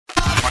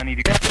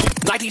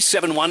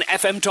97.1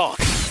 FM Talk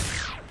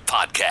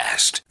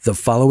Podcast. The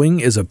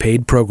following is a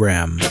paid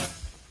program.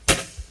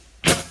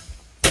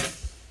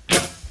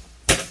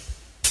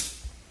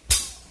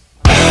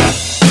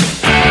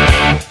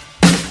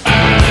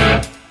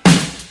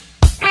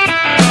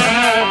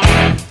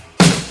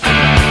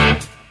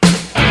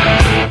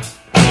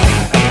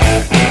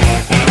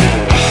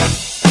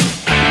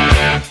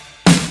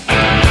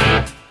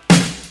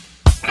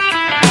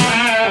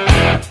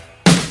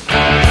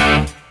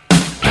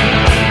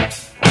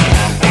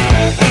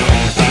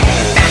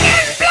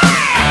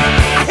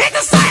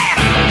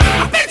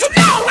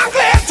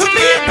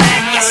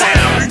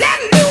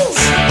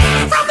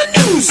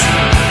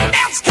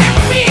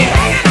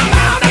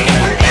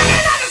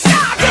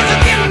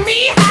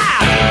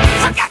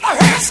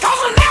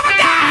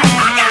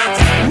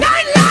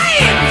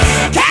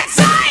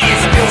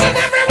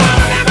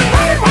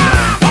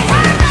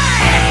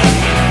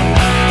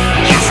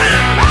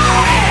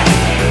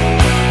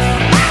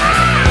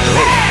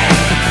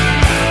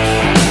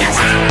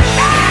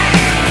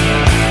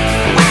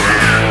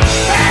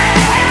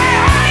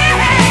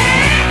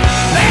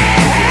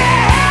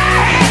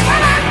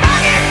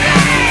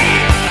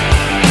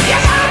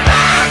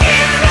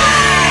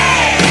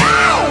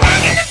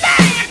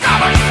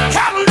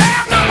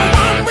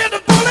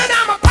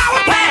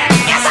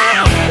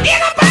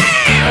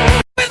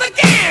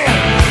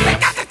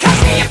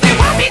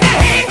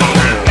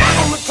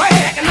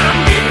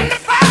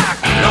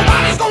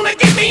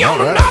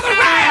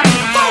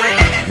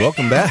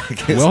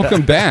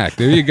 Welcome back.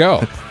 There you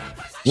go.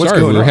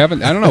 Sorry, we were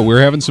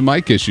having some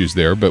mic issues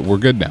there, but we're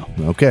good now.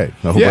 Okay.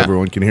 I hope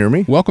everyone can hear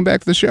me. Welcome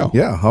back to the show.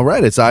 Yeah. All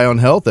right. It's Eye on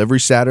Health every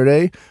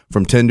Saturday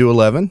from 10 to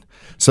 11.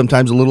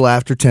 Sometimes a little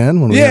after 10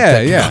 when we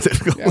have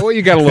well,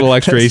 you got a little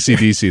extra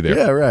AC/DC there.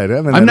 Yeah, right.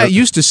 I'm not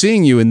used to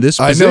seeing you in this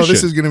position. I know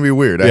this is going to be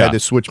weird. I had to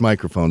switch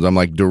microphones. I'm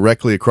like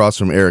directly across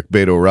from Eric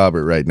Beto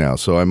Robert right now,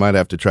 so I might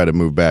have to try to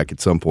move back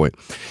at some point.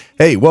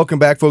 Hey, welcome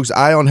back, folks.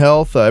 Eye on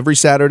Health every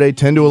Saturday,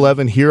 10 to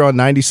 11 here on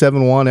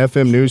 97.1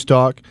 FM News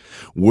Talk.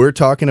 We're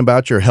talking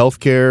about your health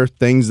care,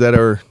 things that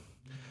are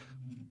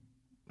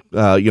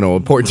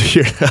important to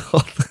your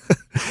health.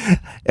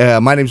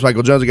 My name's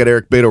Michael Jones. I got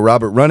Eric Beto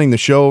Robert running the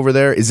show over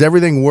there. Is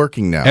everything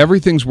working now?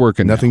 Everything's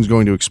working. Nothing's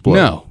going to explode.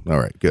 No. All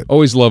right, good.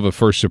 Always love a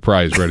first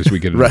surprise right as we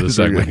get into the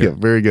segment here. Yeah,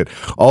 very good.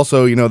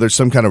 Also, there's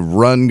some kind of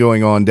run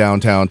going on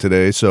downtown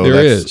today, so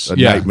that's a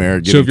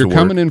nightmare. So if you're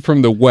coming in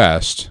from the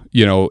west,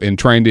 and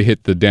trying to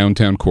hit the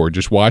downtown core,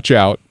 just watch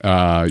out.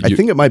 I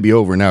think it might be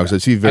over now because I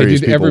see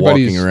various people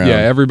walking around. Yeah,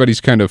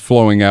 everybody's kind of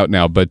flowing out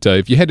now. But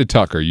if you head to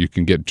Tucker, you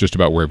can get just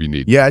about wherever you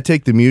need. Yeah, I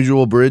take the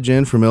Mutual Bridge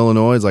in from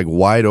Illinois. It's like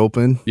wide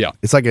open. Yeah.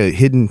 It's like a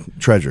hidden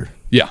treasure.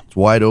 Yeah. It's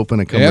wide open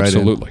and come right in.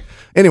 Absolutely.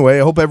 Anyway,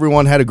 I hope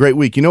everyone had a great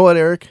week. You know what,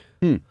 Eric?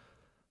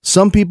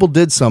 Some people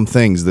did some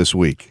things this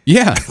week.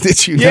 Yeah.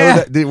 Did you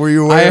know that? Were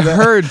you aware of that?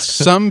 I heard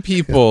some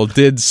people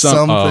did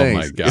some things. Oh,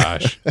 my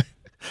gosh.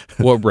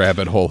 What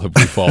rabbit hole have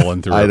we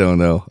fallen through? I don't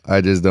know.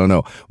 I just don't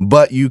know.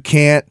 But you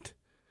can't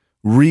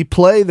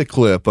replay the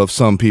clip of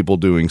some people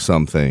doing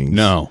some things.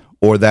 No.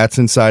 Or that's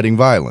inciting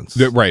violence.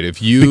 Right.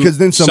 Because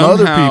then some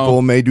other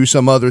people may do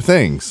some other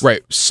things.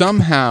 Right.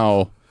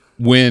 Somehow,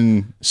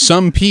 when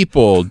some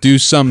people do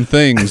some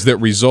things that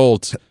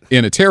result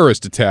in a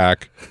terrorist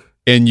attack,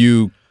 and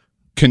you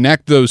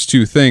connect those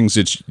two things,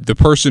 it's the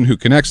person who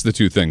connects the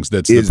two things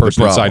that's the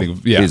person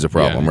inciting. Yeah, is a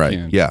problem, right?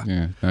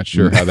 Yeah. Not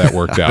sure how that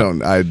worked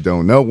out. I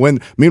don't know.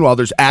 Meanwhile,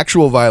 there's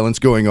actual violence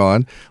going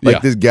on.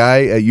 Like this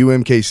guy at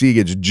UMKC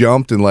gets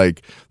jumped and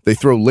they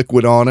throw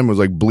liquid on him. It was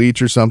like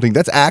bleach or something.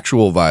 That's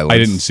actual violence. I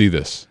didn't see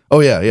this. Oh,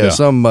 yeah. I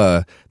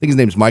think his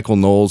name's Michael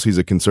Knowles. He's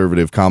a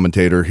conservative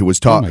commentator. He was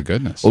talking. Oh, my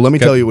goodness. Well, let me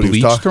tell you what he was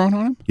talking. Bleach thrown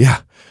on him?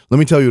 Yeah. Let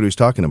me tell you what he was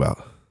talking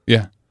about.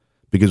 Yeah.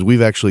 Because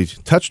we've actually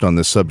touched on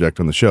this subject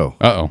on the show.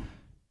 Uh-oh.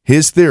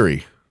 His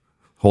theory.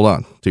 Hold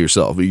on to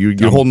yourself.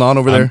 You're holding on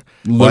over there?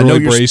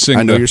 Literally bracing.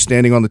 I know you're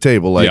standing on the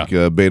table like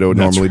Beto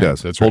normally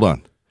does. That's Hold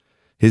on.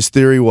 His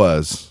theory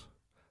was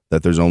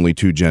that there's only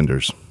two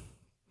genders.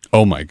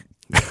 Oh, my.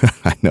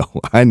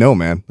 I know,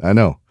 man. I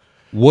know.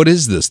 What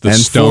is this? The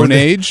Stone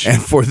Age?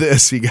 And for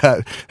this, he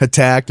got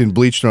attacked and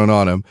bleach thrown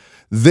on him.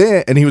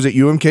 And he was at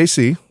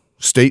UMKC,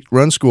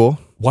 state-run school.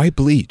 Why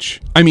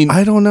bleach? I mean,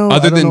 I don't know.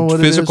 Other than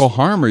physical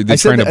harm, are they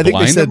trying to blind them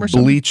or something? I think they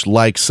said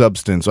bleach-like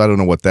substance. I don't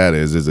know what that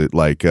is. Is it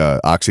like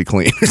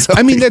OxyClean or something?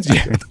 I mean, that's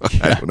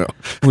I don't know.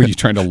 Were you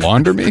trying to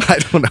launder me? I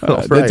don't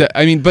know. Right.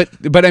 I mean,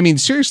 but I mean,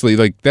 seriously,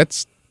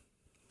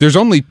 there's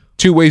only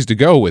two ways to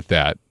go with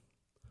that.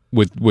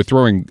 With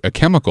throwing a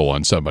chemical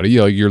on somebody,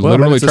 you're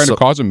literally trying to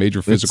cause a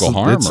major physical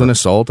harm. It's an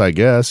assault, I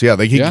guess. Yeah,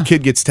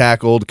 kid gets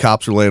tackled,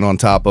 cops are laying on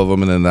top of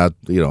him, and then that,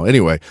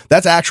 anyway,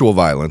 that's actual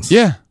violence.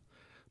 Yeah.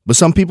 But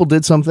some people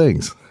did some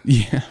things.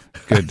 Yeah,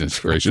 goodness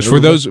gracious. For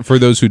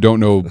those who don't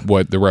know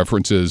what the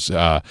reference is,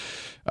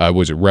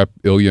 was it Rep.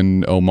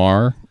 Ilhan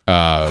Omar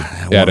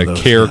at a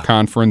CARE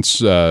conference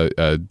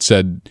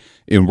said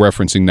in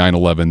referencing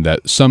 9/11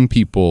 that some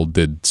people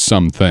did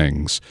some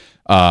things.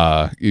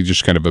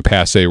 Just kind of a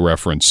passé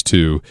reference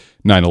to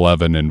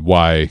 9/11 and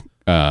why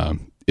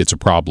it's a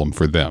problem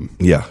for them.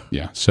 Yeah.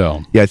 Yeah.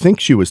 So I think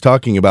she was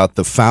talking about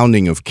the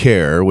founding of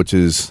CARE, which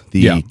is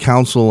the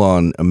Council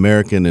on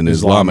American and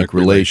Islamic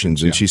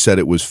Relations. And she said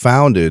it was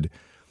founded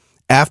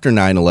after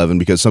 9/11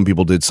 because some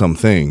people did some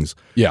things.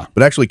 Yeah.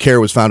 But actually CARE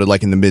was founded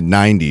like in the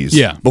mid-90s.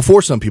 Yeah.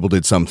 Before some people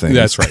did some things.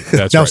 That's right.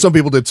 That's now right. some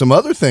people did some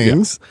other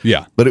things.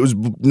 Yeah. But it was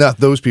not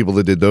those people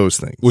that did those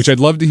things. Which I'd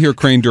love to hear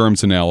Crane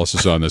Durham's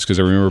analysis on this, because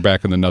I remember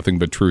back in the Nothing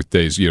But Truth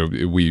days,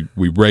 we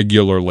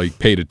regularly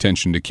paid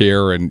attention to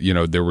CARE, and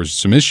there was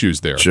some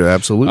issues there. Sure,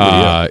 absolutely.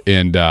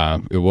 And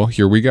well,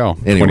 here we go.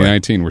 Anyway,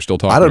 2019, we're still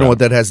talking. I don't know about what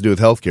that has to do with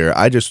healthcare.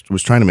 I just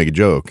was trying to make a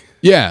joke.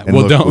 Yeah. And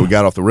well, look, don't. we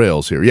got off the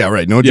rails here. Yeah,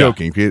 right. No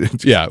joking.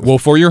 Yeah. Well,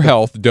 for your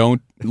health,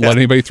 don't let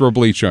anybody throw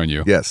bleach on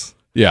you. Yes.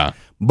 Yeah.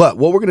 But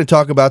what we're going to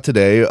talk about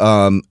today,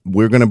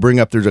 we're going to bring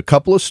up, there's a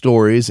couple of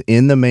stories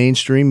in the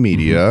mainstream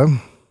media,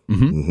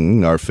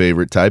 our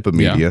favorite type of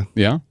media.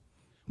 Yeah.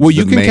 Well,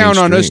 you The can count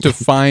on us mainstream.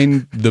 to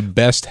find the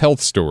best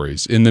health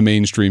stories in the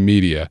mainstream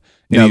media.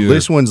 Now,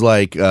 this one's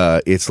like,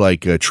 it's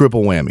like a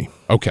triple whammy.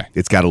 Okay.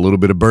 It's got a little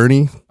bit of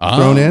Bernie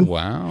thrown in.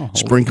 Wow.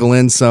 Sprinkle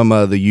in some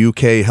of the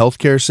UK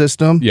healthcare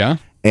system. Yeah.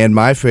 And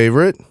my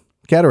favorite,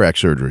 cataract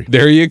surgery.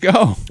 There you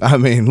go. I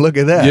mean, look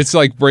at that. It's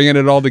like bringing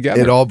it all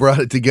together. It all brought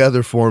it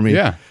together for me.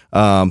 Yeah. So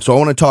I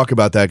want to talk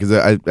about that because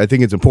I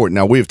think it's important.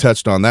 Now, we've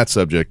touched on that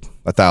subject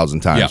 1,000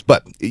 times,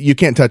 but you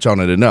can't touch on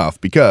it enough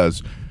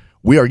because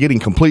we are getting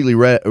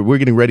we're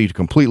getting ready to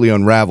completely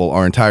unravel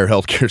our entire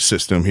healthcare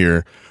system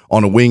here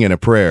on a wing and a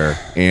prayer.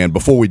 And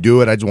before we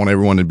do it, I just want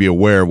everyone to be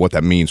aware of what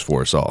that means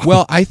for us all.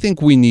 Well, I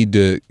think we need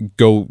to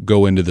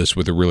go into this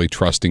with a really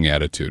trusting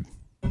attitude,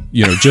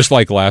 just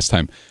like last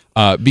time.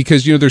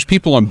 Because, there's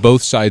people on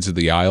both sides of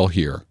the aisle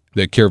here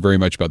that care very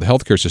much about the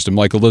healthcare system,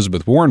 like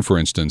Elizabeth Warren, for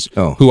instance,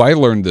 who I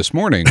learned this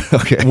morning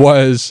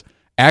was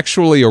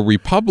actually a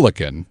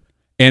Republican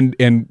and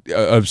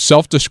a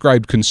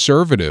self-described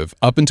conservative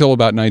up until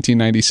about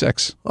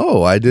 1996.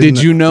 Oh, I didn't.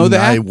 Did you know that?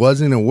 I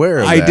wasn't aware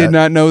of that. I did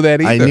not know that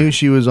either. I knew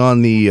she was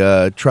on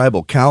the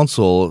tribal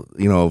council,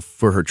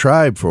 for her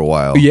tribe for a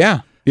while. Yeah.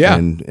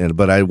 Yeah,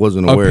 but I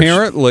wasn't aware.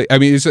 Apparently, I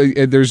mean,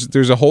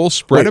 there's a whole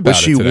spread about was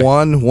she it today.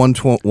 won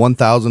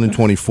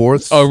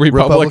 1,024th a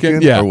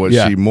Republican? Yeah, or was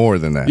she more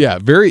than that? Yeah,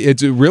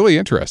 it's really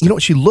interesting.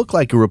 She looked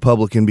like a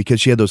Republican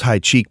because she had those high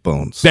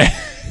cheekbones.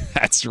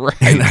 That's right.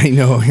 And I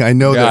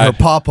know that her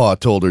papa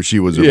told her she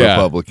was a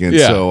Republican.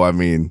 Yeah. So I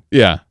mean,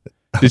 yeah.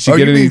 Did she are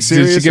get you any? being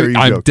serious? Did she Or are get, you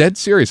I'm joking? dead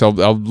serious. I'll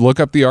look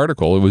up the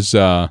article. It was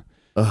yeah.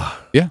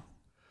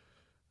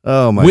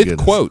 Oh my with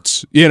goodness.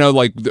 quotes,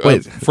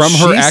 Wait, from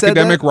her she said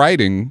academic that?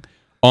 writing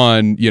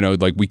on,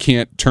 we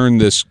can't turn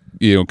this,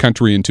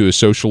 country into a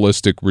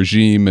socialistic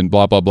regime and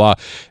blah, blah, blah.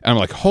 And I'm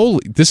like,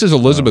 holy, this is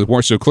Elizabeth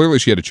Warren. So clearly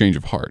she had a change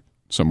of heart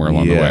somewhere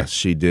along the way. Yes,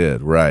 she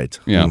did. Right.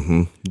 Yeah.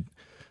 Mm-hmm.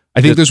 I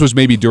think this was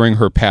maybe during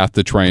her path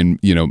to try and,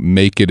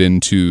 make it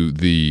into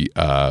the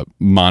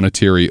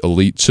monetary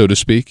elite, so to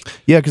speak.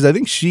 Yeah, because I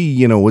think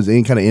she, was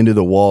kind of into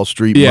the Wall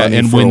Street Yeah, money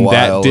and for when a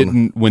while. that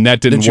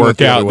didn't she went work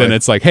the other out, then way.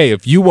 it's like, hey,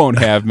 if you won't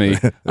have me,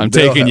 I'm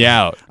taking you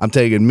out. I'm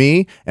taking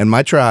me and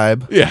my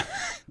tribe Yeah,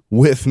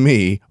 with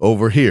me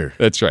over here.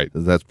 that's right.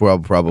 That's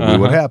probably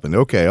what happened.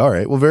 Okay, all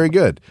right. Well, very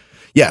good.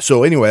 Yeah,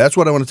 so anyway, that's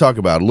what I want to talk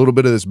about. A little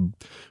bit of this,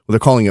 they're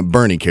calling it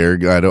Bernie Care.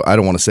 I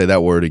don't want to say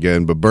that word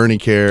again, but Bernie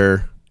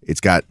Care,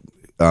 it's got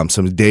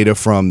some data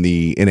from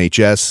the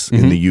NHS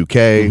in the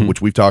UK,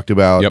 which we've talked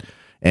about,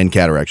 and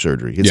cataract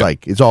surgery. It's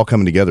it's all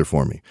coming together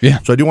for me. Yeah.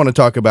 So I do want to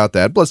talk about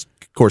that. Plus,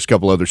 of course, a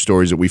couple other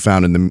stories that we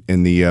found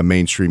in the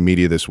mainstream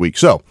media this week.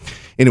 So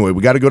anyway,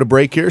 we got to go to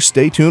break here.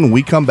 Stay tuned. When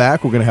we come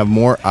back, we're going to have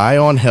more Eye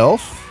on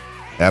Health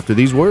after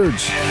these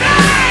words.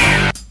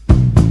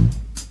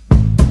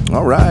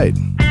 All right.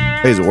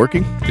 Hey, is it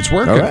working? It's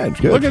working. All right,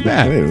 good. Look at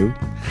that. Hey,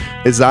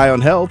 it's Eye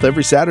on Health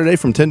every Saturday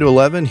from 10 to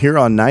 11 here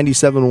on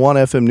 97.1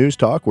 FM News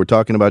Talk. We're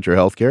talking about your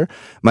health care.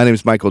 My name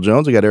is Michael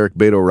Jones. I got Eric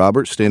Beto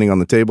Roberts standing on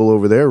the table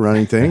over there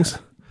running things.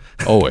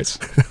 Always.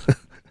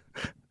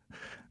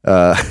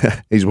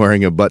 He's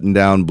wearing a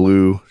button-down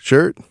blue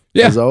shirt,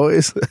 as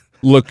always.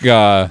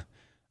 I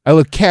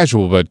look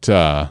casual, but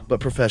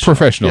professional.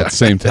 Professional at the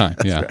same time.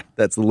 Yeah. Right.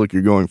 That's the look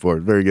you're going for.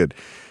 Very good.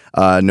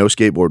 No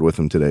skateboard with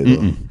him today,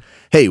 though.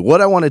 Hey,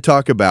 what I want to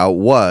talk about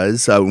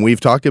was, we've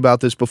talked about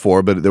this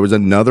before, but there was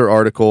another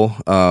article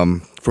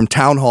from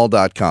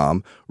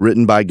townhall.com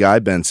written by Guy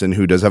Benson,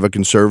 who does have a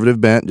conservative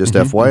bent, just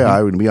FYI,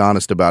 we're going to be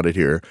honest about it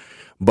here.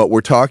 But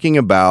we're talking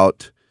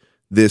about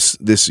this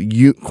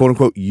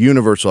quote-unquote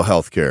universal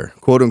health care,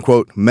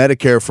 quote-unquote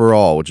Medicare for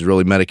all, which is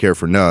really Medicare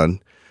for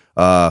none,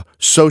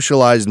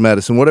 socialized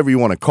medicine, whatever you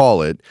want to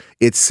call it.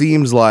 It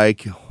seems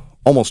like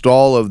almost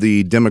all of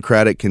the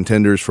Democratic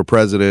contenders for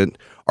president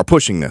are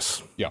pushing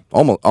this. Yeah.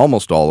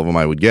 Almost all of them,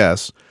 I would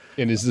guess.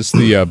 And is this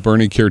the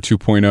Bernie Care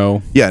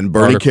 2.0? Yeah, and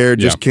Bernie article? Care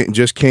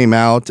just came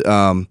out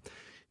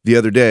the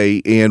other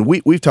day, and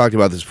we've talked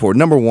about this before.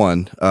 Number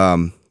one,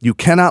 you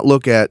cannot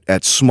look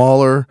at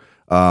smaller,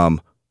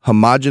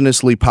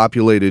 homogeneously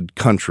populated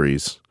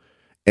countries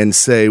and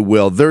say,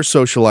 well, their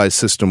socialized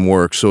system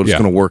works, so it's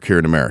going to work here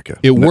in America.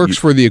 It works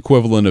for the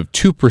equivalent of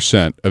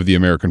 2% of the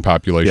American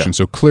population, Yeah.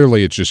 so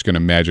clearly it's just going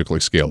to magically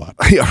scale up.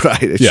 Yeah,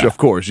 right. Of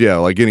course. Yeah,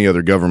 like any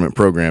other government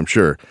program,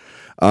 sure.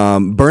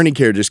 Bernie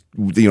Care just,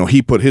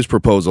 he put his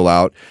proposal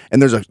out,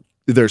 and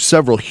there's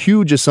several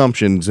huge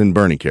assumptions in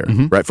Bernie Care,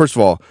 right? First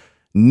of all,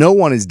 no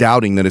one is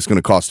doubting that it's going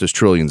to cost us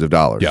trillions of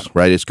dollars,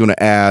 right? It's going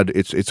to add,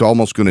 it's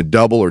almost going to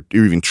double or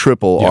even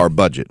triple our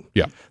budget.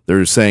 Yeah.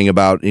 They're saying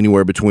about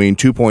anywhere between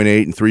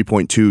 2.8 and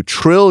 3.2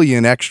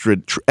 trillion extra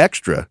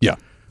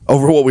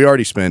over what we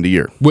already spend a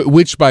year.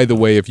 Which, by the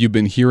way, if you've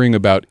been hearing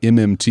about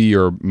MMT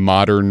or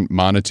modern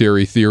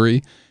monetary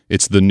theory,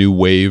 it's the new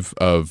wave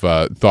of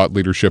thought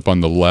leadership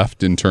on the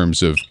left in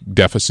terms of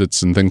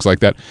deficits and things like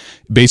that.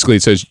 Basically,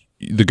 it says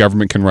the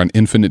government can run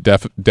infinite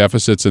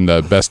deficits, and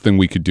the best thing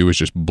we could do is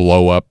just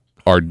blow up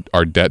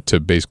our debt to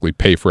basically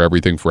pay for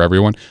everything for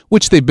everyone,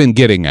 which they've been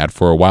getting at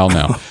for a while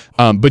now.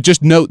 But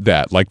just note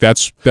that, like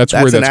that's where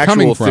that's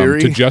coming from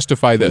theory? to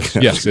justify this.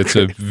 Yes, it's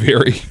a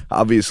very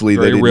obviously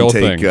very they didn't real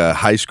take thing.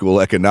 High school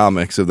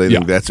economics, so they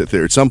think that's a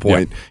theory. At some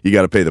point, you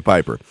got to pay the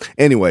piper.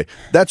 Anyway,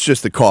 that's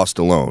just the cost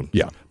alone.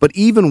 Yeah. But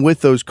even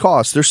with those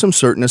costs, there's some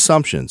certain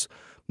assumptions.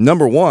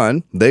 Number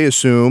one, they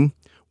assume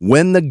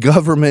when the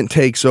government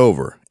takes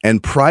over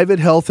and private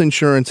health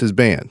insurance is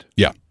banned.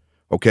 Yeah.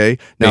 Okay.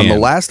 Now, in the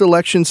last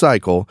election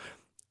cycle,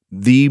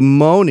 the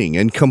moaning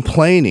and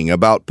complaining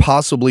about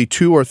possibly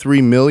 2 or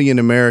 3 million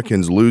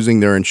Americans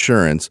losing their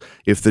insurance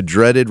if the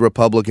dreaded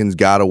Republicans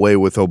did away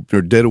with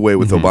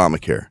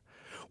Obamacare.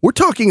 We're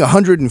talking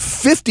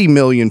 150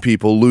 million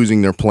people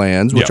losing their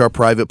plans, which are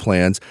private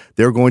plans.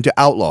 They're going to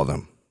outlaw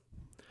them.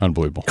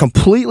 Unbelievable.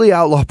 Completely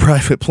outlaw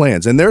private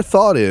plans. And their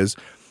thought is,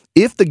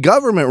 if the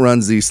government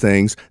runs these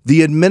things,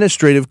 the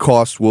administrative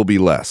costs will be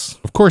less.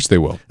 Of course they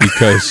will,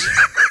 because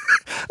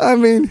I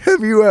mean,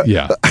 have you?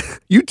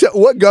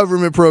 What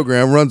government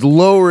program runs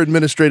lower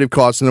administrative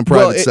costs than a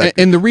private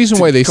sector? And the reason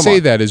why they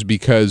say that is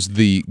because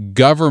the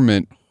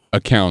government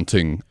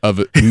accounting of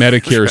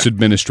Medicare's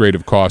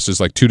administrative costs is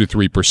like 2 to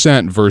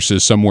 3%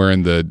 versus somewhere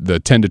in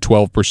the 10 to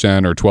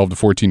 12% or 12 to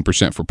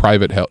 14% for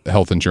private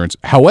health insurance.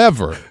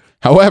 However,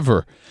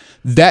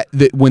 that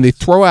when they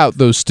throw out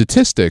those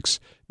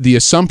statistics, the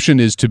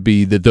assumption is to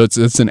be that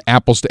that's an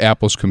apples to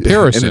apples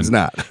comparison, and it's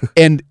not.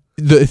 And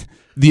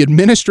the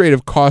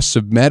administrative costs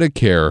of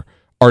Medicare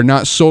are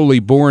not solely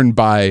borne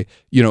by,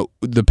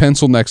 the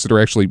pencil necks that are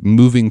actually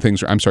moving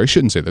things. I'm sorry, I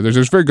shouldn't say that.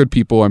 There's very good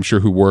people, I'm sure,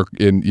 who work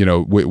in,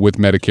 with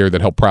Medicare that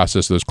help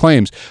process those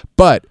claims,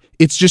 but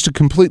it's just a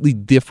completely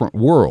different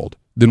world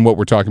than what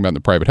we're talking about in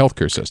the private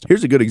healthcare system.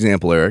 Here's a good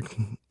example, Eric.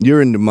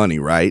 You're into money,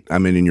 right? I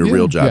mean, in your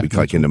real job, you're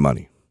like into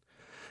money.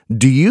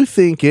 Do you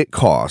think it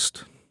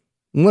cost,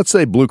 let's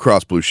say Blue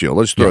Cross Blue Shield,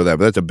 let's throw that,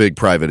 but that's a big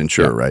private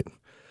insurer, right?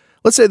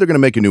 Let's say they're going to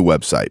make a new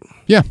website.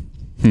 Yeah.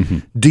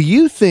 Do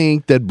you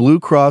think that Blue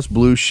Cross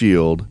Blue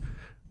Shield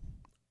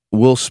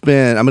will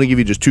spend, I'm going to give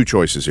you just two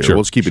choices here.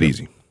 Let's keep it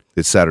easy.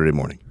 It's Saturday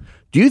morning.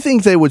 Do you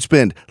think they would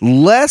spend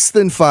less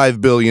than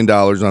 $5 billion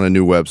on a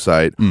new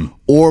website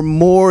or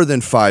more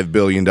than $5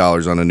 billion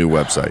on a new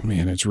website?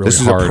 Man, it's really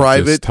this hard. Is a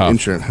private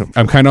insurance.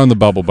 I'm kind of on the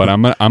bubble, but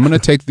I'm going to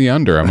take the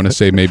under. I'm going to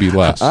say maybe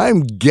less.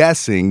 I'm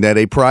guessing that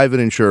a private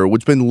insurer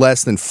would spend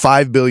less than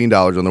 $5 billion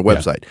on their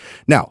website.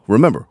 Now,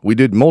 remember, we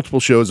did multiple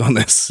shows on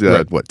this,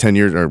 10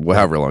 years or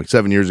however long,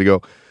 7 years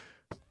ago.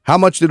 How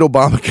much did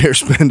Obamacare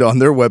spend on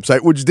their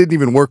website, which didn't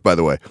even work, by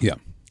the way? Yeah.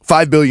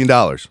 $5 billion.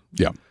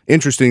 Yeah.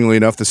 Interestingly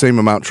enough, the same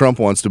amount Trump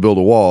wants to build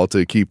a wall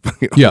to keep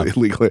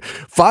illegal.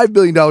 $5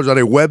 billion on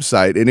a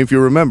website, and if you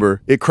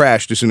remember, it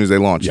crashed as soon as they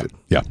launched it.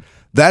 Yeah.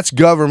 That's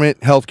government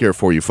healthcare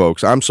for you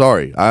folks. I'm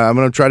sorry. I'm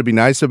going to try to be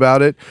nice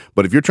about it,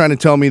 but if you're trying to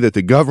tell me that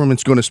the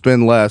government's going to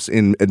spend less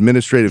in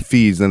administrative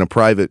fees than a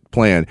private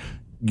plan,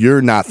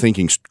 you're not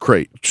thinking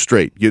straight.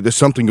 There's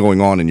something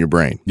going on in your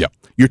brain. Yeah.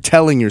 You're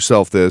telling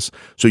yourself this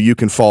so you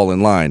can fall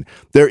in line.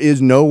 There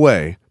is no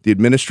way the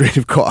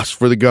administrative costs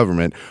for the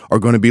government are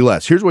going to be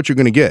less. Here's what you're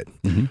going to get.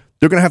 Mm-hmm.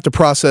 They're going to have to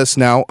process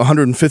now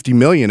 150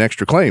 million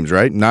extra claims,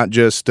 right? Not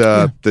just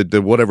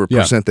the whatever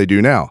percent they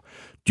do now.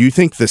 Do you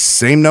think the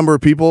same number of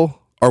people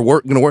are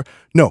going to work?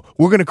 No,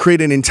 we're going to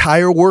create an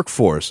entire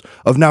workforce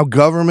of now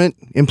government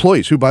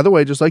employees who, by the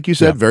way, just like you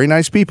said, very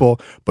nice people,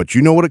 but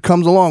you know what it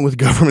comes along with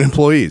government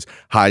employees.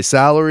 High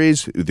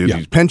salaries,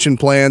 these pension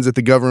plans that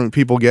the government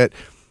people get.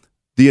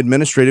 The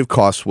administrative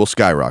costs will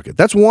skyrocket.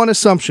 That's one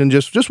assumption,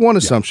 just one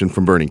assumption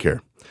from Bernie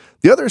Care.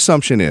 The other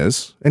assumption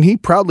is, and he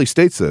proudly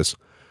states this,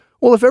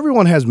 well, if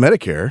everyone has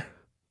Medicare,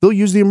 they'll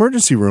use the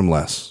emergency room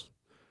less.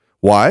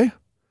 Why?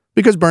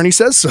 Because Bernie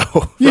says so.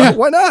 Yeah.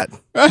 Why not?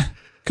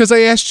 Because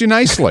I asked you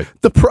nicely.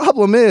 The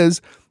problem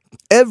is,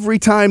 every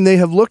time they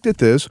have looked at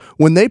this,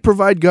 when they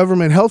provide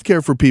government health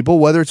care for people,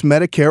 whether it's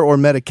Medicare or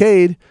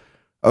Medicaid,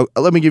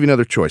 let me give you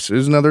another choice.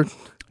 There's another.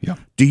 Yeah.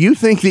 Do you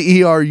think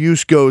the ER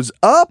use goes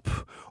up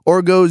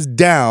or goes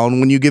down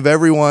when you give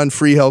everyone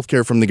free health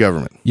care from the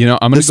government?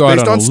 I'm going to go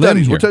out on a limb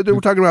here. We're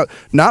talking about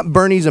not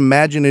Bernie's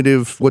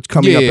imaginative, what's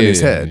coming up in his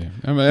head.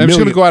 I'm just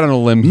going to go out on a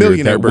limb here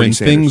that when Bernie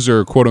Sanders. things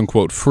are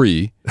quote-unquote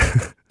free,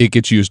 It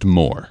gets used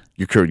more.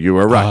 You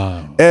are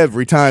right.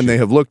 Every time they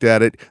have looked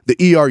at it,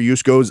 the ER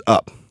use goes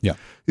up. Yeah.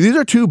 These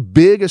are two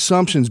big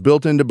assumptions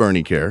built into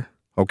Bernie Care,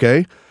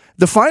 okay?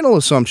 The final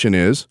assumption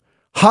is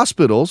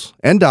hospitals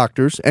and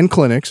doctors and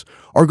clinics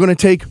are going to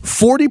take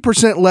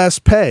 40% less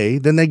pay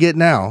than they get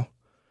now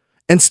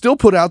and still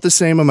put out the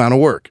same amount of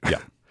work. Yeah.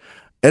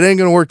 It ain't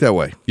going to work that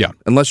way. Yeah.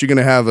 Unless you're going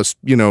to have us,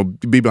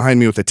 be behind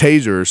me with a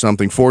taser or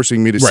something,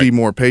 forcing me to see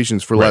more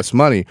patients for less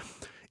money.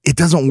 It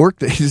doesn't work.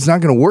 It's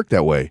not going to work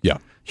that way. Yeah.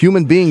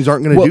 Human beings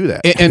aren't going to do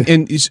that.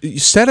 And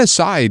set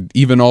aside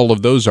even all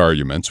of those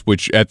arguments,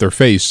 which at their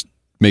face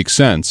make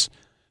sense.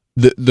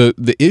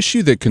 The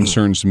issue that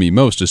concerns me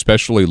most,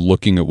 especially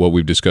looking at what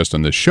we've discussed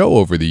on the show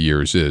over the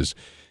years, is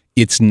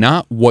it's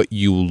not what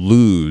you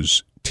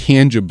lose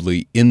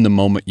tangibly in the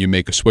moment you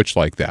make a switch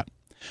like that.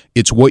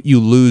 It's what you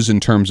lose in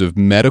terms of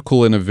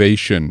medical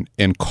innovation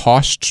and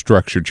cost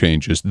structure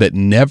changes that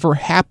never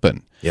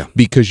happen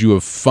because you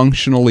have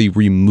functionally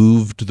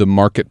removed the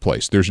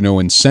marketplace. There's no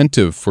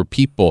incentive for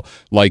people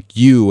like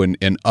you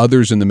and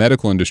others in the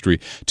medical industry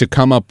to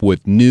come up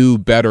with new,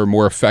 better,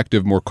 more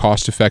effective, more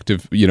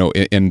cost-effective,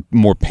 and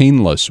more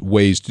painless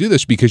ways to do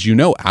this, because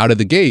out of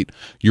the gate,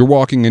 you're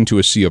walking into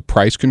a sea of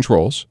price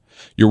controls.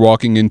 You're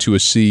walking into a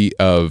sea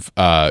of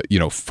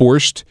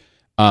forced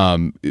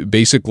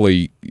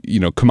basically,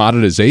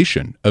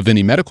 commoditization of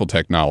any medical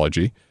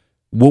technology.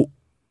 Well,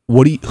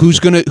 who's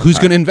gonna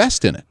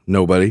invest in it?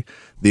 Nobody.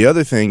 The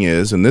other thing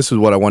is, and this is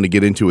what I want to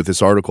get into with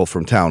this article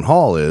from Town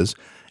Hall, is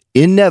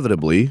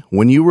inevitably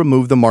when you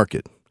remove the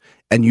market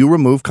and you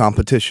remove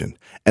competition,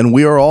 and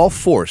we are all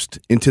forced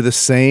into the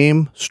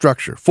same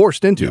structure,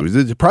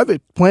 the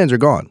private plans are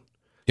gone.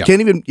 Yeah.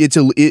 Can't even.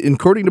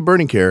 According to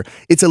Bernie Care,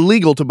 it's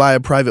illegal to buy a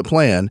private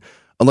plan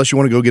unless you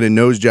want to go get a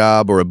nose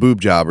job or a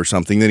boob job or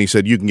something. Then he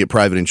said you can get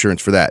private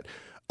insurance for that.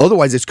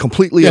 Otherwise, it's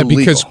completely illegal.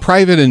 Because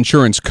private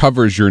insurance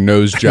covers your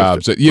nose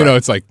jobs.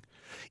 It's like...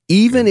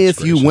 Even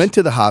if you went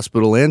to the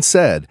hospital and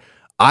said,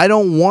 I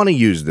don't want to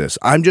use this,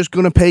 I'm just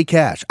going to pay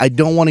cash, I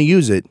don't want to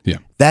use it,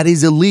 that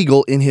is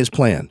illegal in his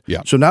plan.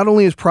 Yeah. So not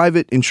only is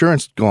private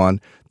insurance gone,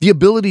 the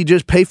ability to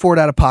just pay for it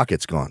out of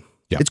pocket's gone.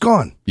 Yeah. It's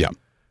gone. Yeah.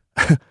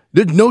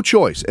 There's no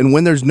choice. And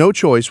when there's no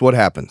choice, what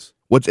happens?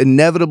 What's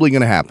inevitably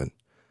going to happen?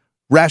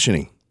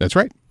 Rationing. That's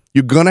right.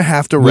 You're going to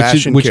have to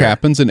ration which care.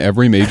 Happens in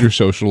every major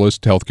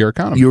socialist healthcare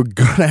economy. You're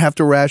going to have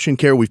to ration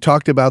care. We've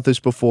talked about this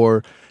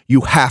before.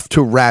 You have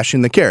to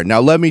ration the care.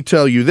 Now, let me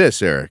tell you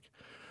this, Eric.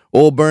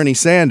 Old Bernie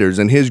Sanders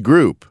and his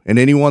group and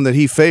anyone that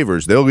he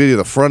favors, they'll get to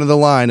the front of the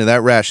line of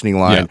that rationing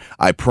line. Yeah.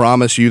 I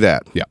promise you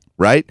that. Yeah.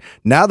 Right?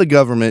 Now the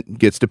government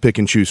gets to pick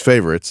and choose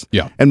favorites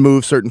and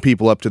move certain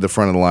people up to the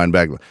front of the line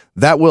back.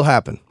 That will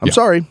happen. I'm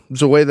sorry.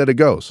 It's the way that it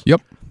goes.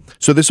 Yep.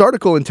 So this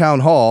article in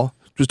Town Hall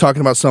was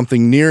talking about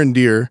something near and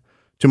dear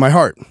to my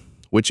heart,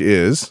 which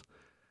is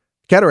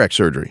cataract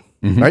surgery,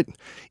 right?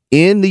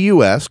 In the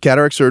U.S.,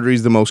 cataract surgery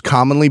is the most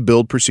commonly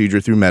billed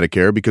procedure through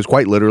Medicare because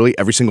quite literally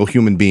every single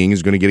human being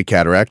is going to get a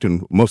cataract,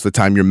 and most of the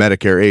time you're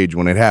Medicare age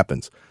when it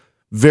happens.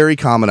 Very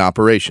common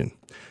operation.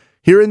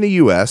 Here in the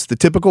U.S., the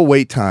typical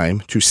wait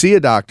time to see a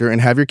doctor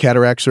and have your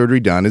cataract surgery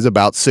done is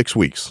about 6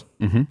 weeks.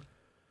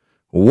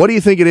 What do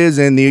you think it is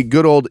in the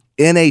good old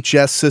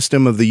NHS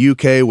system of the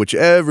UK, which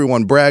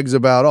everyone brags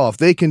about? Oh, if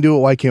they can do it,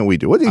 why can't we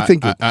do it? What do you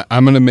think?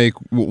 I'm going to make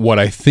what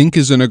I think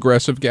is an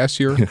aggressive guess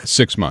here.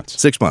 6 months.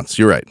 6 months.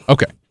 You're right.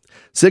 Okay.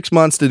 6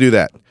 months to do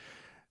that.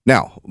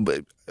 Now,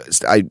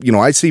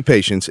 I see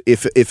patients.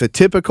 If a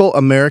typical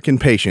American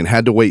patient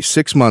had to wait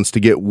 6 months to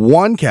get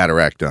one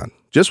cataract done,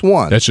 just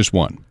one. That's just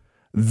one.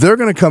 They're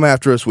going to come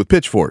after us with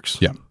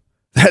pitchforks. Yeah.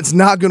 That's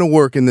not going to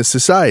work in this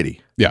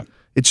society. Yeah.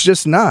 It's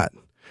just not.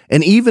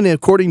 And even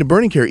according to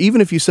Bernie Care,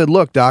 even if you said,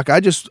 look, doc,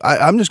 I'm just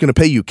going to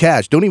pay you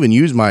cash. Don't even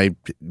use my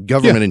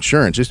government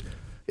insurance. Just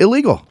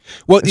illegal.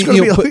 Well,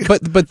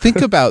 but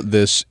think about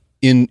this.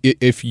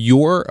 If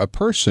you're a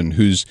person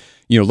who's,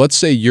 let's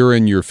say you're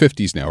in your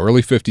 50s now,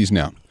 early 50s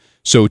now.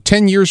 So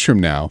 10 years from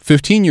now,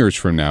 15 years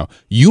from now,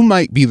 you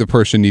might be the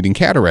person needing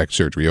cataract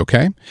surgery,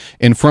 okay?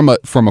 And from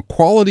a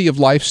quality of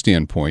life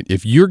standpoint,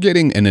 if you're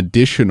getting an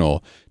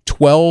additional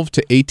 12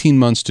 to 18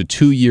 months to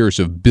 2 years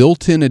of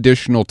built-in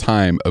additional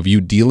time of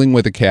you dealing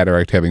with a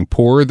cataract, having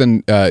poorer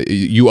than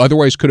you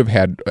otherwise could have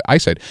had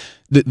eyesight,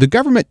 the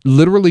government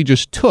literally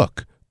just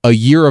took a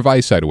year of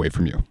eyesight away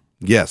from you.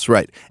 Yes,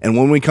 right. And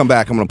when we come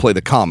back, I'm going to play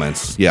the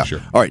comments. Yeah.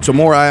 Sure. All right, so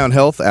more Eye on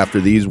Health after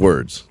these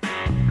words.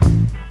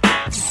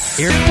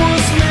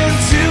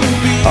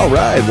 All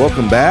right,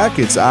 welcome back.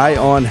 It's Eye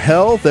on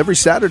Health. Every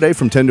Saturday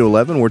from 10 to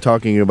 11, we're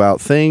talking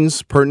about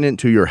things pertinent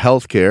to your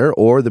health care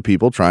or the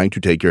people trying to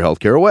take your health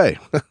care away.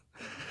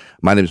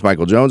 My name is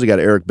Michael Jones. I got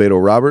Eric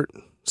Beto Robert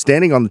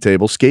standing on the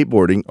table,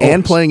 skateboarding,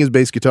 and playing his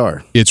bass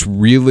guitar. It's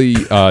really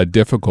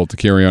difficult to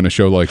carry on a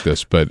show like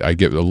this, but I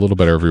get a little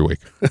better every week.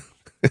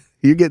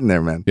 You're getting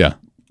there, man. Yeah.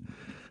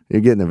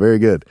 You're getting it. Very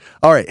good.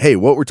 All right, hey,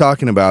 what we're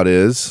talking about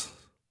is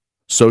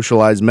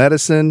socialized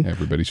medicine,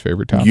 everybody's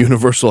favorite topic,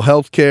 universal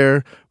health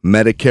care,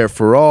 Medicare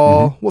for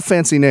all. What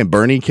fancy name?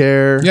 Bernie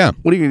Care. Yeah.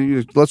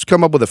 Let's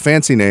come up with a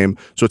fancy name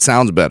so it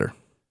sounds better.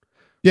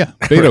 Yeah,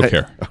 Beto right?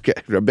 Care. Okay,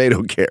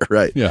 Beto Care,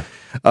 right. Yeah.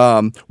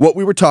 What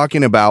we were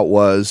talking about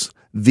was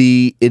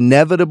the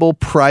inevitable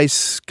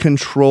price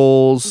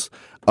controls,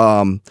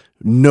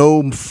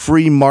 no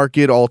free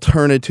market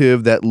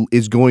alternative that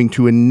is going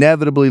to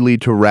inevitably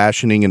lead to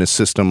rationing in a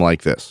system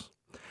like this.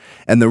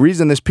 And the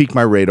reason this piqued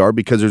my radar,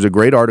 because there's a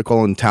great article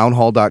on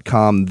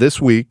townhall.com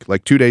this week,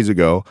 like 2 days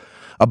ago,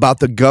 about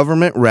the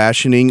government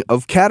rationing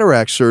of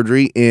cataract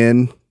surgery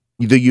in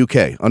the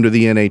UK under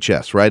the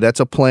NHS, right? That's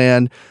a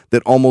plan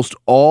that almost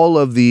all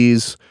of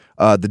these,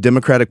 the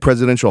Democratic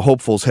presidential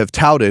hopefuls have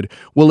touted.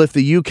 Well, if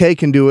the UK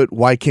can do it,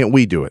 why can't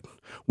we do it?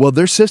 Well,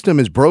 their system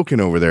is broken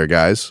over there,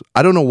 guys.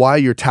 I don't know why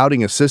you're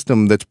touting a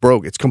system that's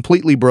broke. It's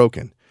completely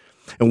broken.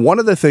 And one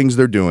of the things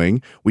they're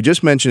doing, we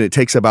just mentioned it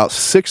takes about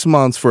 6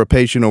 months for a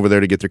patient over there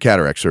to get their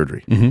cataract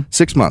surgery.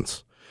 6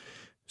 months.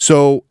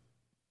 So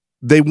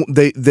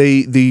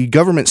the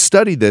government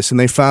studied this, and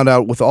they found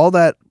out with all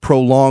that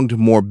prolonged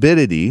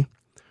morbidity,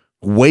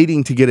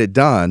 waiting to get it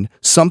done,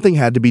 something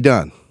had to be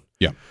done.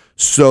 Yeah.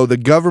 So the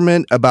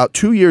government about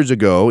 2 years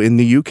ago in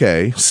the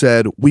UK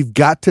said, we've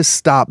got to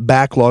stop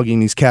backlogging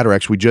these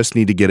cataracts. We just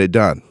need to get it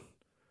done.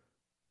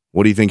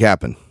 What do you think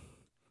happened?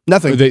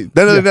 Nothing.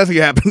 Nothing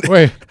happened.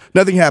 Wait.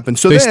 Nothing happened.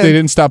 So they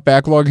didn't stop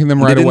backlogging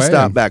them right away? They didn't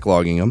stop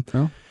backlogging them.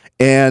 Oh.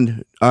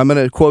 And I'm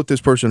going to quote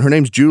this person. Her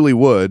name's Julie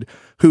Wood,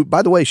 who,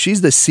 by the way,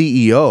 she's the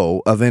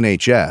CEO of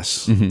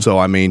NHS. So,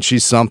 I mean,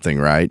 she's something,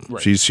 right?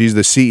 She's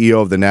the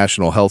CEO of the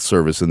National Health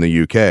Service in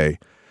the UK.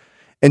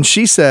 And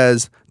she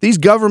says these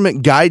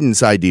government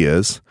guidance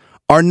ideas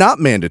are not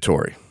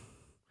mandatory.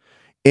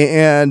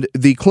 And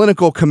the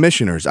clinical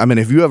commissioners, I mean,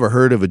 have you ever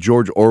heard of a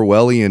George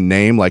Orwellian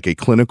name like a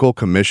clinical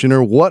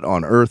commissioner? What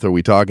on earth are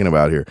we talking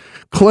about here?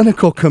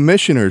 Clinical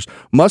commissioners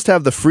must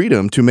have the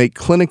freedom to make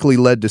clinically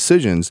led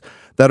decisions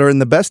that are in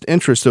the best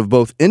interest of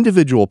both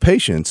individual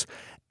patients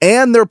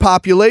and their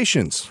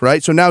populations,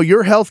 right? So now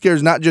your healthcare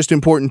is not just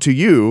important to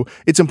you,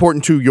 it's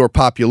important to your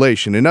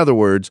population. In other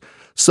words,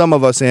 some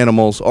of us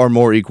animals are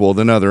more equal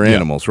than other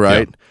animals,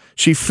 right? Yeah.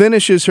 She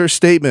finishes her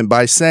statement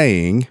by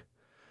saying,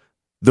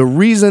 the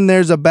reason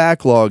there's a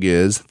backlog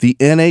is the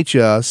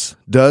NHS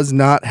does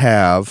not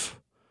have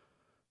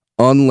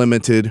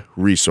unlimited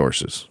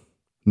resources.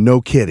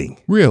 No kidding.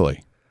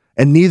 Really?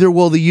 And neither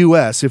will the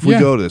U.S. if we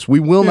go to this. We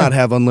will not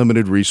have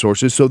unlimited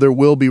resources, so there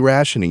will be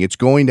rationing. It's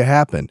going to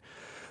happen.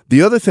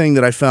 The other thing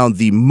that I found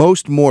the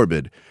most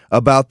morbid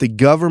about the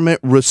government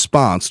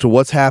response to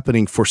what's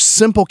happening for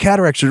simple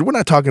cataract surgery, we're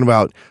not talking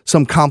about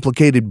some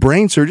complicated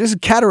brain surgery. This is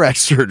cataract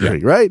surgery,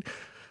 right?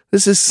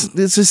 This is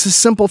a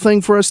simple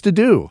thing for us to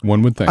do.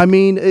 One would think. I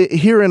mean,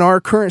 here in our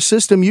current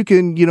system, you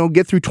can,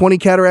 get through 20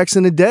 cataracts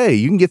in a day.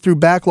 You can get through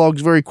backlogs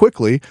very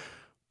quickly,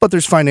 but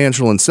there's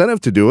financial incentive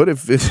to do it.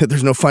 If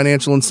there's no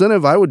financial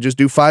incentive, I would just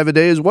do 5 a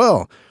day as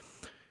well.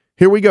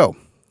 Here we go.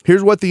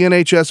 Here's what the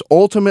NHS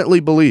ultimately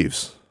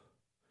believes.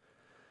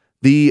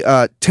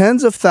 The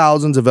tens of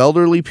thousands of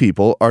elderly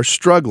people are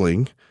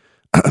struggling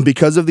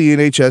because of the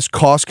NHS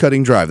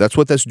cost-cutting drive. That's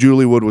what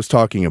Julie Wood was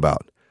talking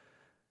about.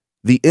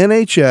 The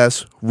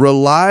NHS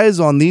relies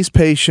on these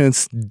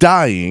patients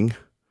dying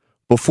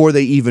before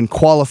they even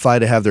qualify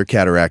to have their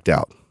cataract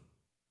out.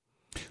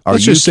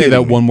 Let's just say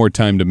that one more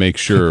time to make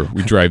sure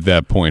we drive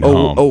that point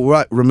home. Oh,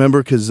 right.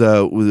 Remember, because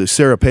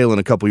Sarah Palin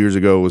a couple years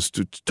ago was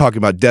talking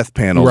about death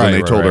panels, and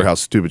they told her how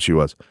stupid she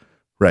was.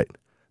 Right.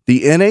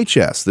 The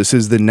NHS, this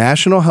is the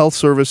National Health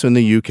Service in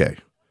the UK,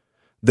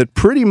 that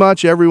pretty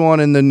much everyone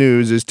in the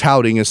news is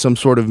touting as some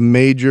sort of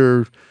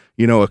major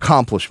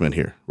accomplishment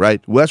here,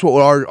 right? Well, that's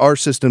what our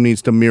system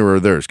needs to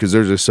mirror theirs, because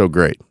theirs is so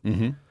great.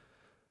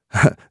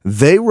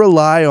 They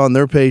rely on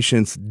their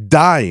patients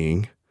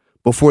dying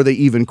before they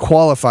even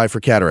qualify for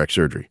cataract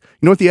surgery.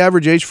 You know what the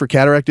average age for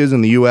cataract is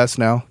in the U.S.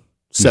 now?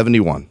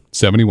 71.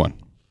 71.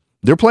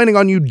 They're planning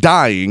on you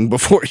dying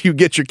before you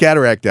get your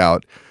cataract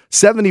out.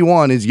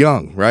 71 is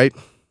young, right?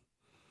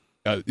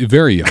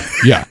 Very young,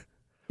 yeah.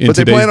 But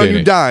they plan on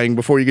you dying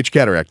before you get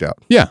your cataract out.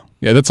 Yeah,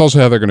 that's also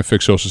how they're going to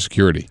fix Social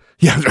Security.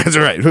 Yeah, that's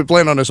right. We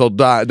plan on us all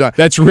die.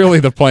 That's really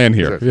the plan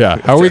here.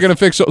 Yeah. How are we going to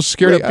fix Social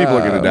Security? People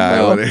are going to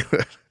die.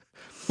 Well,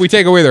 we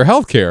take away their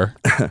health care.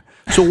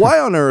 So why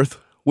on earth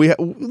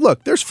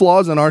look, there's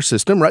flaws in our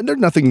system, right? There's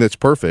nothing that's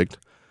perfect.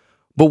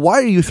 But why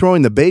are you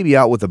throwing the baby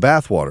out with the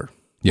bathwater,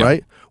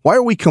 right? Why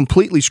are we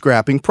completely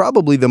scrapping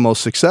probably the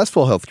most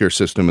successful healthcare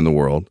system in the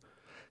world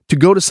to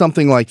go to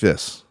something like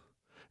this?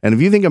 And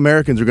if you think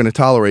Americans are going to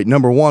tolerate,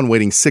 number one,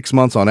 waiting 6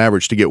 months on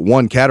average to get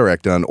one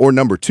cataract done, or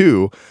number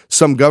two,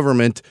 some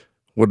government,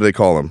 what do they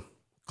call them?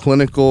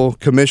 Clinical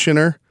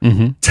commissioner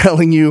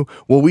telling you,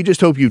 well, we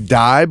just hope you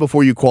die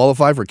before you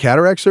qualify for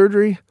cataract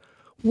surgery?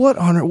 What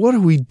on earth? What are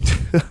we?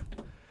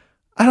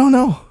 I don't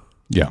know.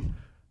 Yeah.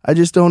 I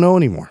just don't know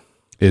anymore.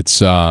 It's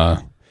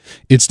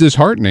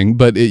disheartening,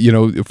 but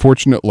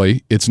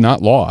fortunately, it's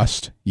not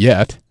lost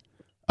yet.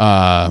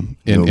 And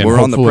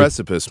we're on the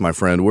precipice, my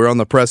friend. We're on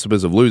the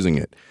precipice of losing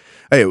it.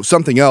 Hey,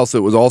 something else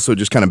that was also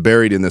just kind of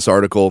buried in this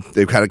article,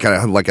 they've kind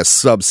of like a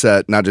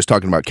subset, not just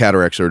talking about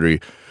cataract surgery,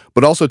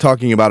 but also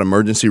talking about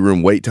emergency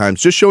room wait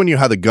times, just showing you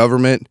how the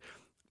government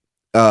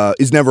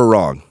is never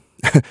wrong.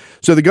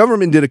 So the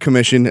government did a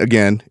commission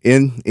again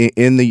in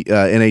the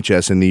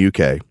NHS in the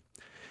UK,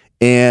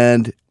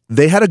 and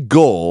they had a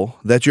goal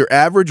that your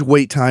average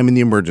wait time in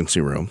the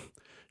emergency room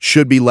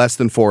should be less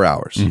than 4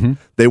 hours. Mm-hmm.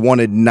 They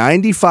wanted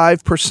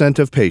 95%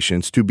 of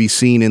patients to be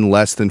seen in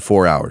less than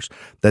 4 hours.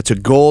 That's a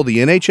goal. The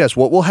NHS,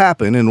 what will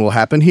happen, and will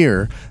happen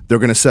here, they're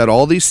going to set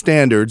all these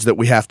standards that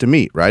we have to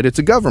meet, right? It's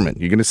a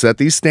government. You're going to set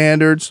these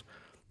standards.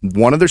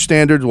 One of their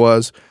standards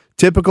was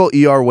typical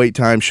ER wait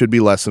time should be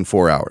less than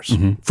 4 hours.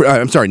 Mm-hmm.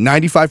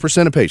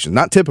 95% of patients,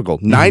 not typical,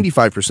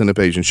 95% of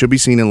patients should be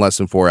seen in less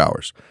than 4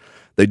 hours.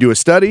 They do a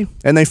study,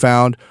 and they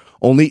found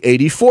only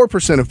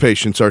 84% of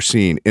patients are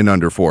seen in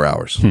under 4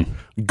 hours.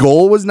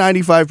 Goal was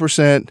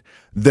 95%.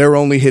 They're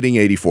only hitting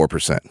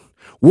 84%.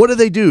 What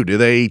do? Do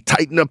they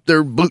tighten up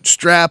their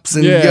bootstraps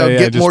and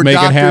get more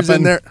doctors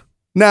in there?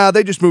 Nah,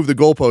 they just moved the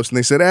goalpost and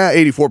they said,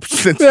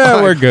 84%.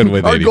 Yeah, we're good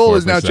with 84%. Our goal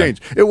has now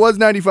changed. It was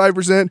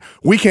 95%.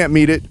 We can't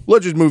meet it.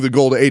 Let's just move the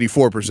goal to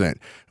 84%. And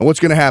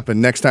what's going to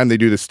happen next time they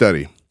do the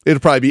study?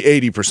 It'll probably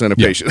be 80% of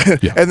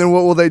patients. Yeah. And then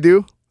what will they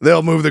do?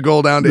 They'll move the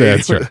goal down to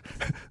 80%. Right.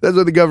 That's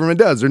what the government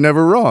does. They're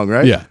never wrong,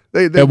 right? Yeah.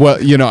 Well,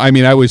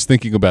 I was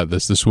thinking about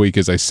this week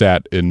as I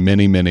sat in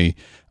many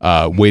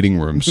waiting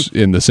rooms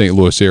in the St.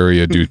 Louis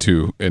area due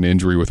to an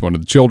injury with one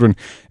of the children.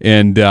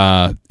 And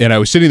I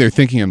was sitting there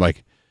thinking, I'm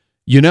like,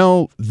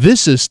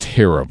 this is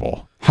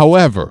terrible.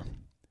 However,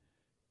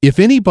 if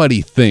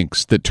anybody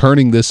thinks that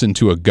turning this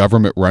into a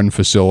government-run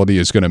facility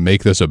is going to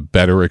make this a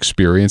better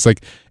experience,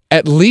 like,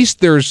 at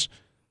least there's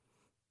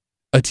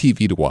a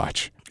TV to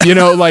watch.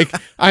 People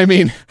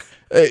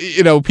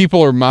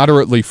are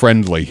moderately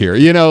friendly here.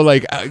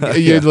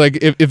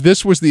 If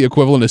this was the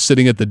equivalent of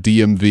sitting at the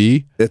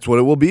DMV, that's what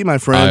it will be, my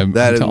friend.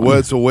 That is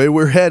what's the way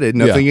we're headed.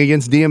 Nothing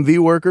against DMV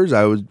workers.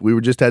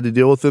 We just had to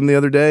deal with them the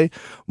other day,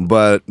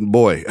 but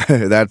boy,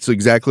 that's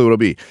exactly what it'll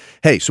be.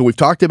 Hey, so we've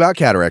talked about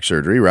cataract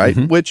surgery, right?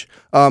 Mm-hmm. Which,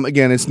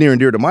 again, it's near and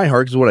dear to my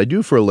heart because what I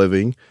do for a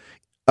living.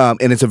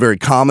 And it's a very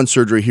common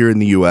surgery here in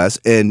the U.S.,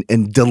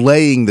 and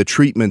delaying the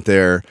treatment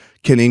there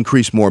can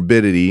increase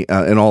morbidity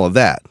and all of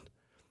that.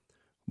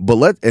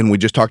 But we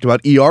just talked about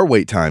ER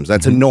wait times.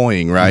 That's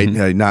annoying, right?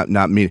 Mm-hmm.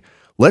 Not me.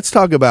 Let's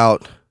talk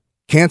about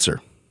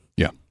cancer.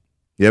 Yeah.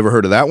 You ever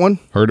heard of that one?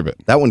 Heard of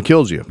it. That one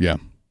kills you. Yeah.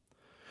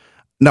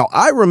 Now,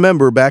 I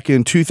remember back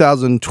in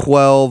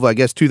 2012, I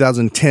guess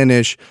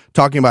 2010-ish,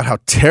 talking about how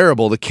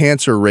terrible the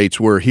cancer rates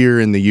were here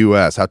in the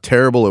U.S., how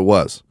terrible it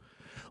was.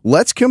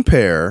 Let's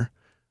compare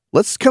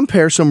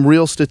some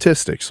real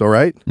statistics, all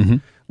right? Mm-hmm.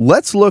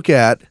 Let's look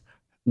at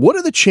what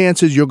are the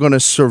chances you're going to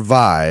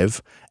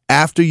survive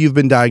after you've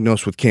been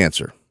diagnosed with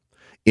cancer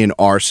in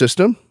our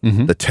system,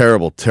 mm-hmm. the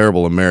terrible,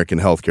 terrible American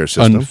healthcare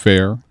system.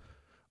 Unfair.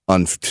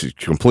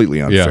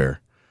 Completely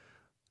unfair.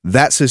 Yeah.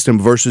 That system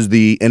versus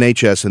the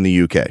NHS in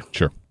the UK.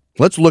 Sure.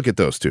 Let's look at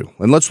those two.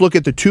 And let's look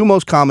at the two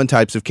most common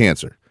types of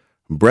cancer,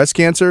 breast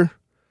cancer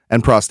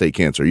and prostate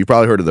cancer. You've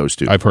probably heard of those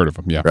two. I've heard of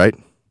them, yeah. Right?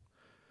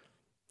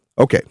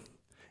 Okay.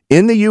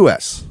 In the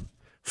U.S.,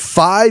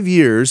 5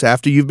 years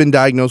after you've been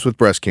diagnosed with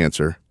breast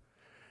cancer,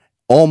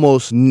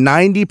 almost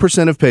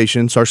 90% of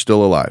patients are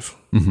still alive.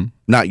 Mm-hmm.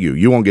 Not you.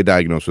 You won't get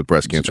diagnosed with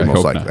breast cancer,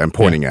 most likely. Not. I'm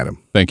pointing at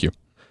him. Thank you.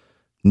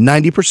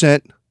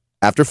 90%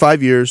 after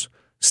 5 years,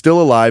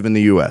 still alive in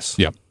the U.S.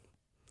 Yeah.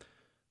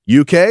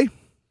 UK,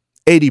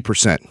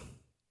 80%.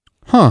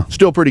 Huh.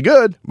 Still pretty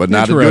good, but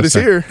not as good as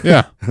here.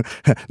 Yeah.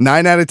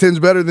 9 out of 10 is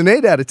better than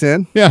 8 out of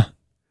 10. Yeah.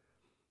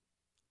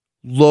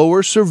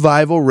 Lower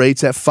survival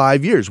rates at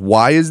 5 years.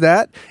 Why is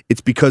that?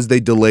 It's because they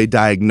delay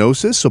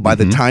diagnosis. So by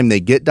the time they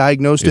get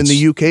diagnosed in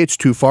the UK, it's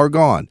too far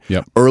gone.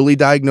 Yep. Early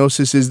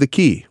diagnosis is the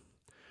key.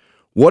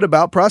 What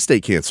about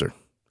prostate cancer?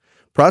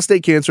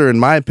 Prostate cancer, in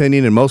my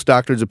opinion, and most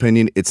doctors'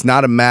 opinion, it's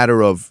not a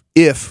matter of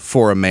if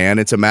for a man,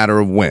 it's a matter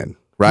of when,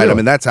 right? Really? I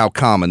mean, that's how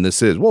common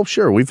this is. Well,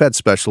 sure, we've had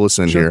specialists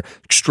in here.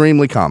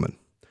 Extremely common.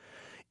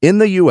 In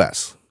the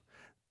U.S.,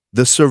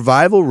 the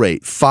survival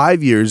rate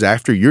 5 years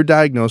after your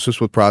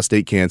diagnosis with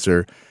prostate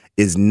cancer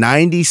is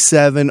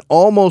 97,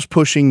 almost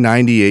pushing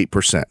 98%.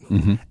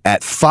 Mm-hmm.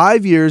 At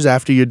 5 years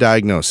after your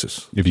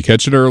diagnosis. If you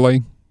catch it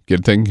early, get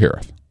it taken care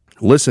of.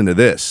 Listen to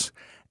this.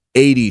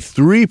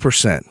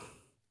 83%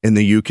 in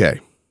the UK.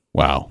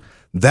 Wow.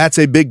 That's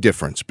a big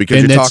difference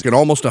because you're talking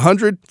almost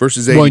 100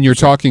 versus 80. Well, and you're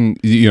talking,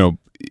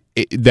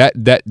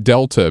 that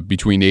delta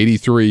between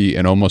 83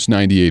 and almost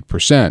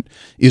 98%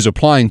 is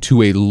applying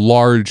to a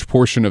large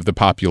portion of the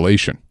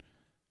population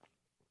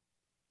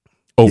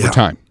over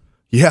time.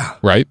 Yeah.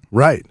 Right?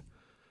 Right.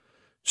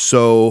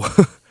 So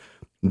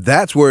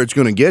that's where it's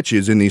going to get you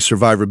is in these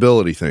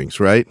survivability things,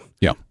 right?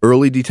 Yeah.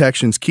 Early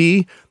detection's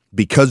key.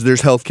 Because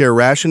there's healthcare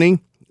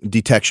rationing,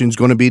 detection's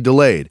going to be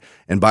delayed.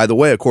 And by the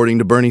way, according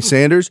to Bernie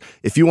Sanders,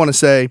 if you want to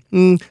say,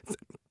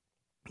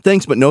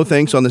 thanks, but no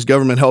thanks on this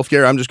government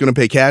healthcare, I'm just going to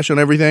pay cash on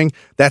everything,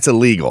 that's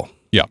illegal.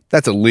 Yeah.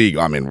 That's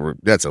illegal. I mean,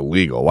 that's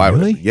illegal. Why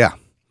really? would it? Yeah.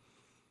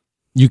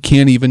 You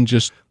can't even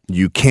just...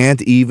 You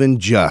can't even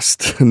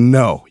just.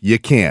 No, you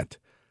can't.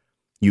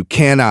 You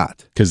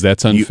cannot. Because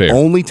that's unfair. The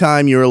only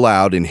time you're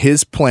allowed in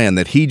his plan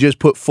that he just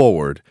put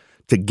forward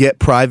to get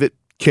private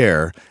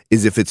care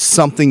is if it's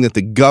something that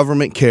the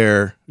government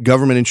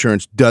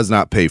insurance does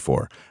not pay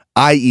for,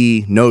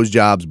 i.e. nose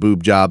jobs,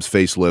 boob jobs,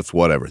 facelifts,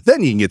 whatever.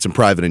 Then you can get some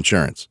private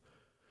insurance.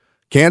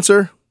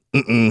 Cancer?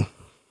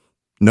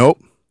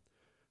 Nope.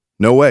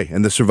 No way.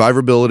 And the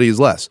survivability is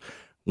less.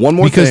 One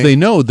more because thing. they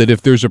know that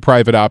if there's a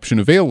private option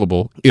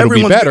avavel, it'll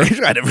be better.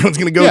 Right, everyone's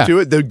going to go to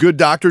it. The good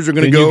doctors are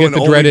going to go you and get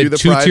the only dreaded do the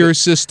two-tier private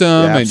system.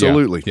 Yeah,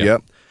 absolutely.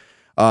 Yep.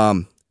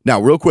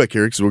 Now, real quick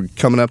here, because we're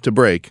coming up to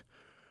break.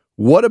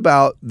 What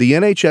about the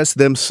NHS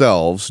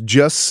themselves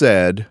just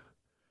said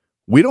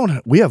we don't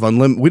have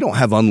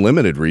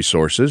unlimited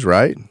resources,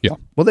 right? Yeah.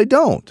 Well, they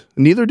don't.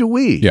 Neither do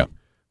we. Yeah.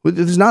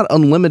 There's not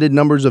unlimited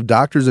numbers of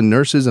doctors and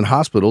nurses and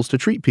hospitals to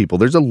treat people.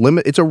 There's a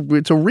limit. It's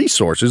a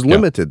resource is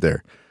limited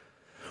there.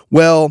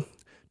 Well,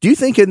 do you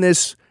think in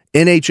this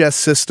NHS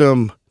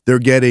system they're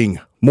getting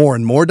more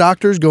and more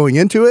doctors going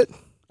into it?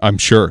 I'm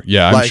sure.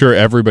 Yeah, I'm sure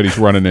everybody's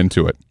running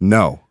into it.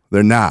 No,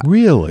 they're not.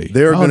 Really?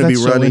 They're going to be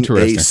running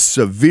a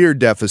severe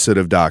deficit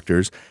of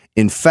doctors.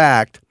 In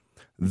fact,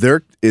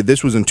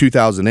 this was in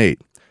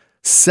 2008.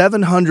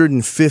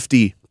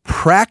 750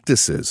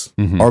 practices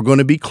are going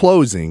to be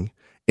closing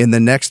in the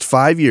next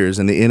 5 years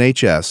in the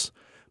NHS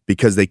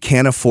because they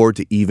can't afford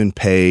to even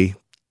pay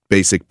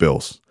basic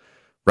bills.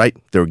 Right?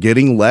 They're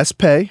getting less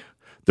pay.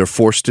 They're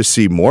forced to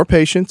see more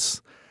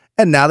patients.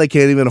 And now they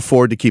can't even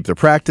afford to keep their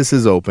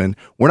practices open.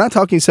 We're not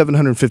talking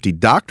 750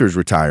 doctors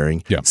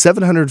retiring. Yeah.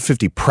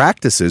 750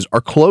 practices are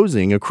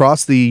closing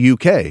across the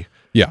UK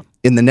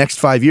in the next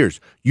 5 years.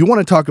 You want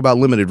to talk about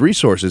limited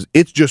resources,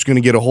 it's just going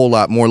to get a whole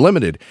lot more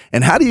limited.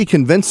 And how do you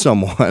convince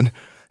someone,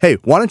 hey,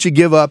 why don't you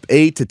give up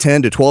 8 to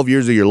 10 to 12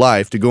 years of your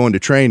life to go into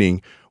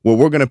training? Well,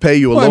 we're going to pay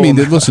you a low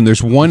amount. Listen,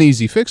 there's one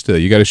easy fix to that.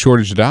 You got a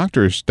shortage of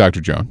doctors,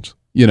 Dr. Jones.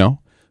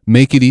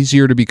 Make it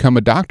easier to become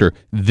a doctor.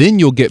 Then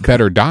you'll get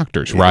better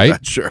doctors,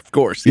 right? Sure, of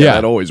course. Yeah,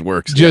 that always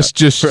works.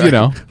 Just right.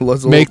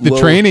 Make the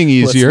training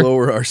easier. Let's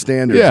lower our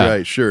standards,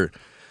 right? Sure.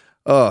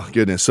 Oh,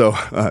 goodness. So,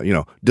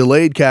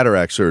 delayed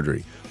cataract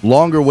surgery,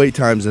 longer wait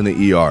times in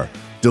the ER,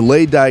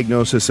 delayed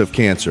diagnosis of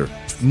cancer,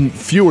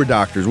 fewer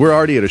doctors. We're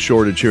already at a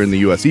shortage here in the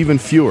U.S., even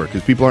fewer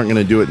because people aren't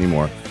going to do it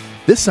anymore.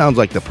 This sounds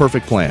like the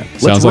perfect plan.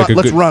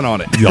 Let's run on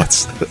it.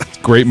 That's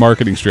great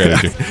marketing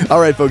strategy. All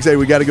right, folks. Hey,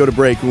 we got to go to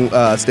break.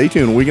 Stay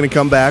tuned. We're going to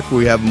come back.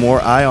 We have more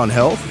Eye on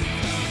Health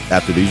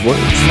after these words.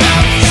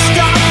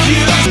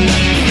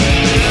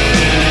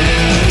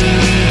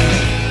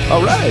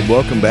 All right,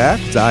 welcome back.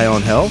 It's Eye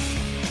on Health.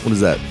 What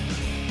is that?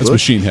 That's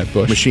Machine Head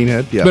Bush. Machine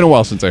Head, yeah. It's been a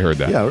while since I heard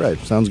that. Yeah, right.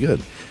 Sounds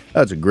good.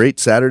 That's a great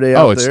Saturday out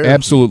there. Oh, it's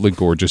absolutely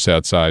gorgeous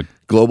outside.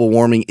 Global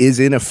warming is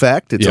in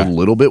effect. It's a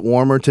little bit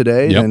warmer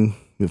today than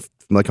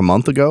like a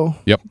month ago.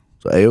 Yep.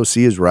 So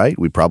AOC is right.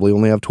 We probably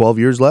only have 12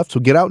 years left.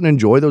 So get out and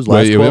enjoy those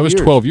last 12 years. It was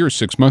 12 years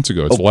 6 months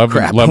ago. It's 11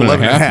 and a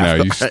half now.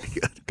 You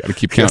got to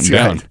keep counting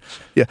down. Right.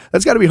 Yeah,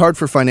 that's got to be hard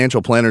for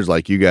financial planners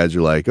like you guys.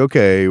 Are like,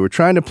 okay, we're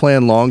trying to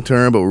plan long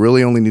term, but we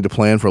really only need to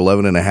plan for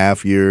 11 and a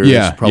half years.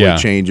 Yeah, probably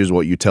changes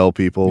what you tell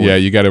people. Yeah,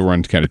 you got to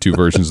run kind of two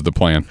versions of the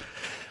plan.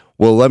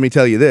 Well, let me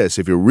tell you this.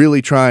 If you're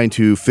really trying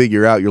to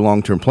figure out your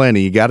long-term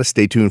planning, you got to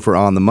stay tuned for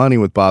On the Money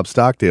with Bob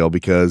Stockdale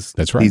because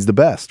he's the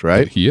best,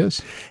 right? He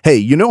is. Hey,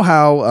 you know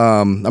how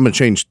I'm going to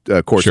change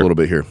course a little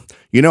bit here.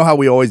 You know how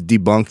we always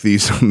debunk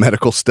these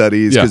medical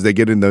studies because they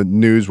get in the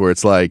news where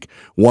it's like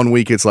 1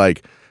 week it's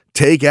like,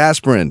 take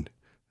aspirin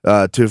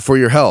for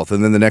your health.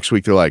 And then the next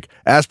week they're like,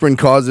 aspirin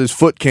causes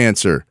foot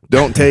cancer.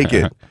 Don't take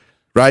it.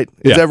 Right?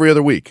 It's every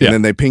other week. And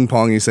then they ping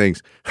pong these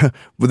things.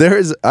 But there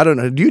is, I don't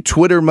know, do you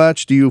Twitter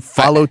much? Do you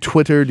follow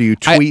Twitter? Do you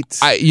tweet?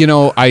 I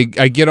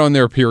get on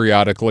there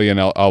periodically and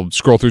I'll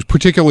scroll through,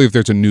 particularly if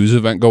there's a news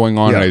event going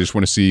on and I just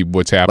want to see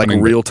what's happening.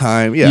 Like real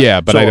time?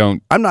 Yeah, but so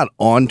I'm not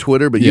on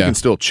Twitter, but you can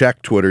still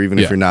check Twitter even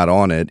if you're not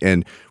on it.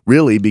 And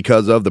really,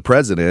 because of the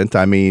president,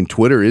 I mean,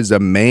 Twitter is a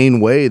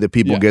main way that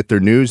people get their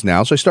news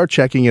now. So I start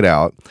checking it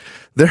out.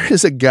 There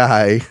is a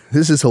guy,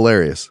 this is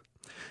hilarious.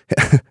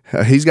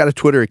 He's got a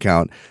Twitter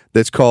account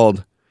that's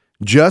called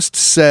Just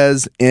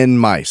Says in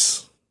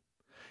Mice.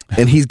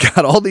 And he's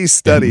got all these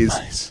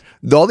studies,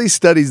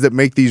 that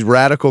make these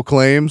radical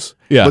claims.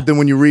 Yeah. But then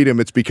when you read them,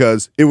 it's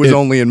because it was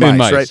only in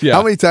mice, right? Yeah.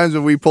 How many times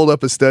have we pulled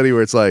up a study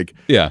where it's like,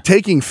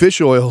 taking fish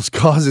oils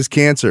causes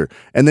cancer?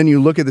 And then you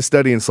look at the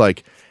study and it's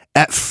like,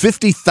 at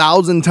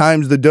 50,000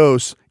 times the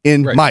dose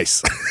in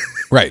mice.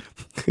 Right.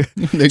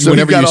 So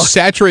whenever you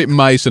saturate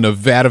mice in a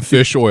vat of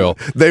fish oil,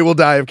 they will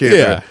die of cancer.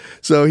 Yeah.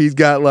 So he's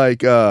got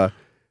like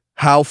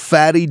how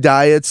fatty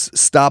diets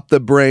stop the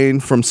brain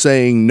from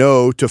saying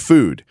no to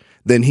food.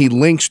 Then he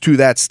links to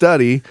that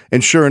study,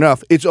 and sure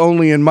enough, it's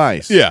only in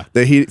mice. Yeah.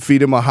 They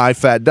feed him a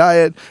high-fat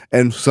diet,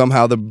 and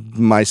somehow the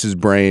mouse's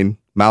brain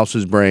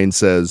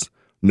says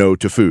no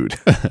to food.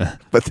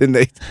 But then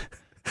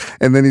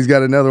and then he's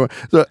got another one.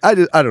 So I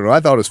don't know. I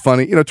thought it was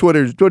funny.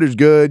 Twitter's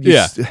good.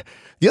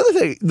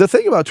 The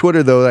thing about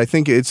Twitter, though, I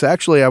think it's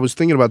actually, I was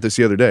thinking about this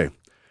the other day.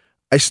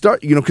 I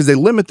start, because they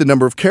limit the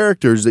number of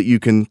characters that you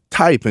can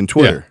type in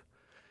Twitter. Yeah.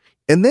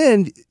 And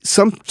then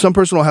some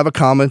person will have a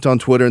comment on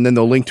Twitter and then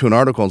they'll link to an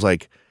article. And it's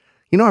like,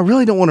 I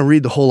really don't want to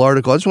read the whole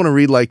article. I just want to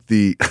read like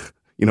the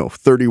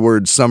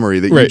 30-word summary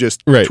that you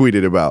just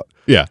tweeted about.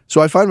 Yeah. So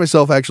I find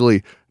myself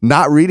actually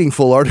not reading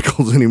full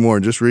articles anymore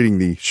and just reading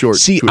the short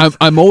tweets.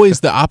 I'm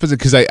always the opposite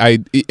because I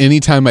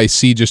anytime I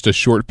see just a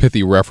short,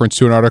 pithy reference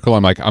to an article,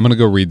 I'm like, I'm going to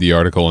go read the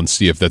article and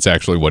see if that's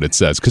actually what it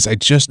says because I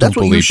just don't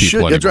believe people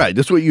anymore. That's right.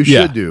 That's what you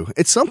should do.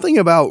 It's something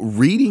about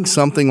reading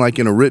something like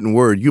in a written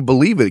word. You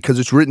believe it because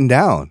it's written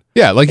down.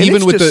 Yeah, like and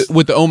even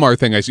with the Omar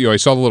thing, I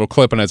saw the little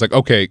clip and I was like,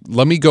 okay,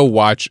 let me go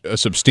watch a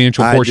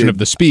substantial portion of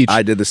the speech.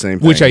 I did the same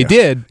thing. Which I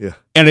did. Yeah.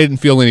 And I didn't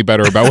feel any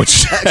better about what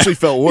she I actually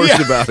felt worse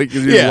about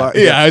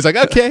it. I was like,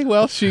 okay,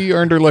 well, she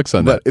earned her licks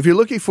on that. But if you're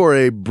looking for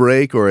a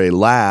break or a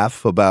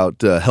laugh about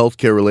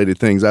healthcare-related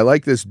things, I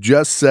like this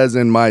Just Says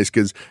in Mice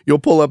because you'll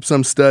pull up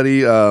some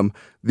study.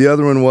 The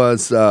other one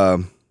was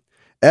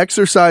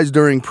exercise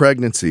during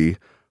pregnancy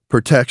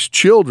protects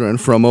children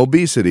from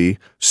obesity,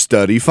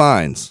 study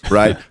finds,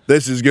 right?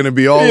 This is going to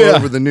be all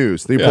over the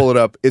news. They pull it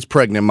up. It's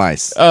pregnant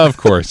mice. Of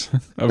course.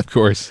 Of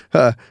course.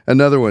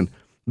 Another one.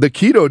 The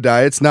keto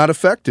diet's not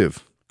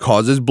effective.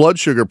 Causes blood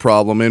sugar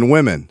problem in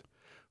women.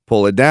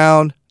 Pull it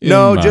down.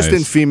 Just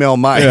in female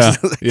mice.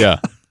 Yeah.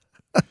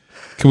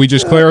 Can we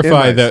just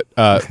clarify that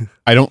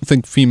I don't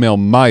think female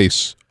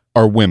mice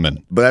are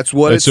women. But that's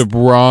what it's a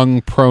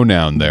wrong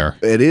pronoun there.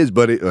 It is,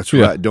 but that's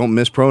right. Don't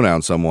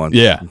mispronounce someone.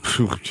 Yeah.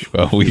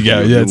 Well,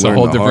 it's a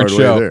whole different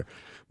show.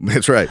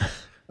 That's right.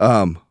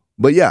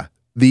 But yeah,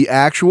 the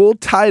actual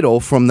title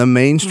from the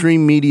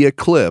mainstream media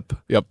clip,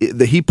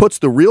 he puts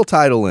the real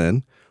title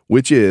in,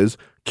 which is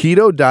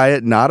Keto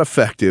Diet Not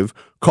Effective,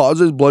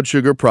 Causes Blood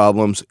Sugar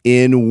Problems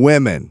in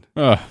Women.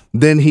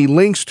 Then he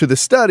links to the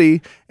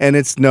study, and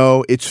it's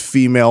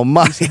female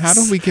mice. How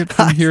do we get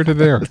from here to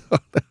there?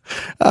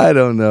 I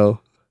don't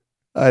know.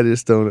 I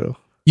just don't know.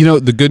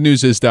 The good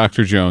news is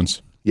Dr.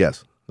 Jones.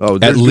 Yes. Oh,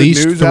 at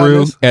least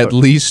through,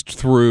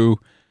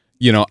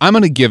 I'm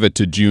going to give it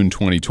to June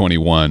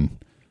 2021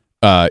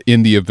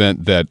 in the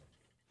event that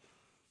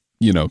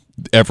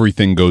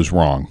everything goes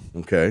wrong.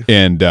 Okay.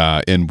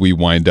 And we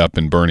wind up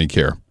in Bernie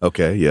care.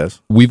 Okay,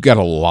 yes. We've got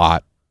a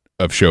lot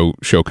of show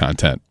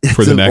content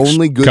for the next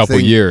couple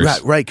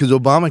years. Right, because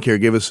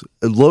Obamacare gave us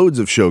loads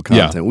of show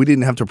content. Yeah. We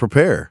didn't have to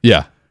prepare.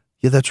 Yeah.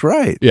 Yeah, that's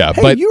right. Yeah,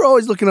 but you're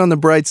always looking on the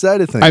bright side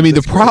of things. I mean,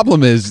 the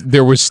problem is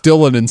there was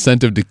still an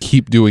incentive to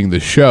keep doing the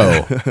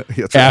show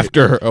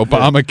after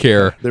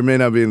Obamacare. There may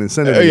not be an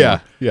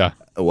incentive. Yeah.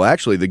 Well,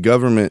 actually, the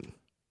government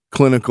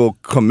clinical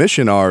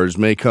commissioners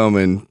may come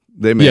and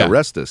they may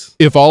arrest us.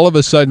 If all of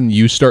a sudden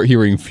you start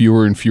hearing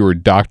fewer and fewer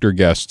doctor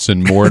guests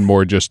and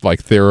more just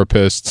like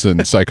therapists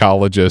and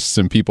psychologists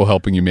and people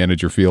helping you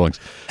manage your feelings.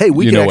 Hey,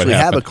 we can actually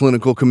have a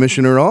clinical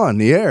commissioner on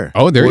the air.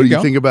 Oh, there you go. What do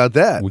you think about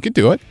that? We could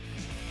do it.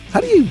 How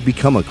do you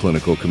become a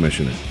clinical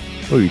commissioner?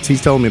 Oh, he's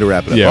telling me to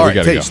wrap it up. Yeah, all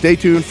right, stay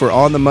tuned for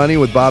On the Money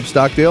with Bob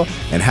Stockdale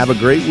and have a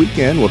great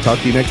weekend. We'll talk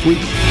to you next week.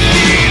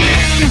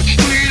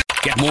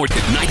 Get more at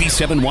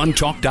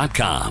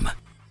 971talk.com.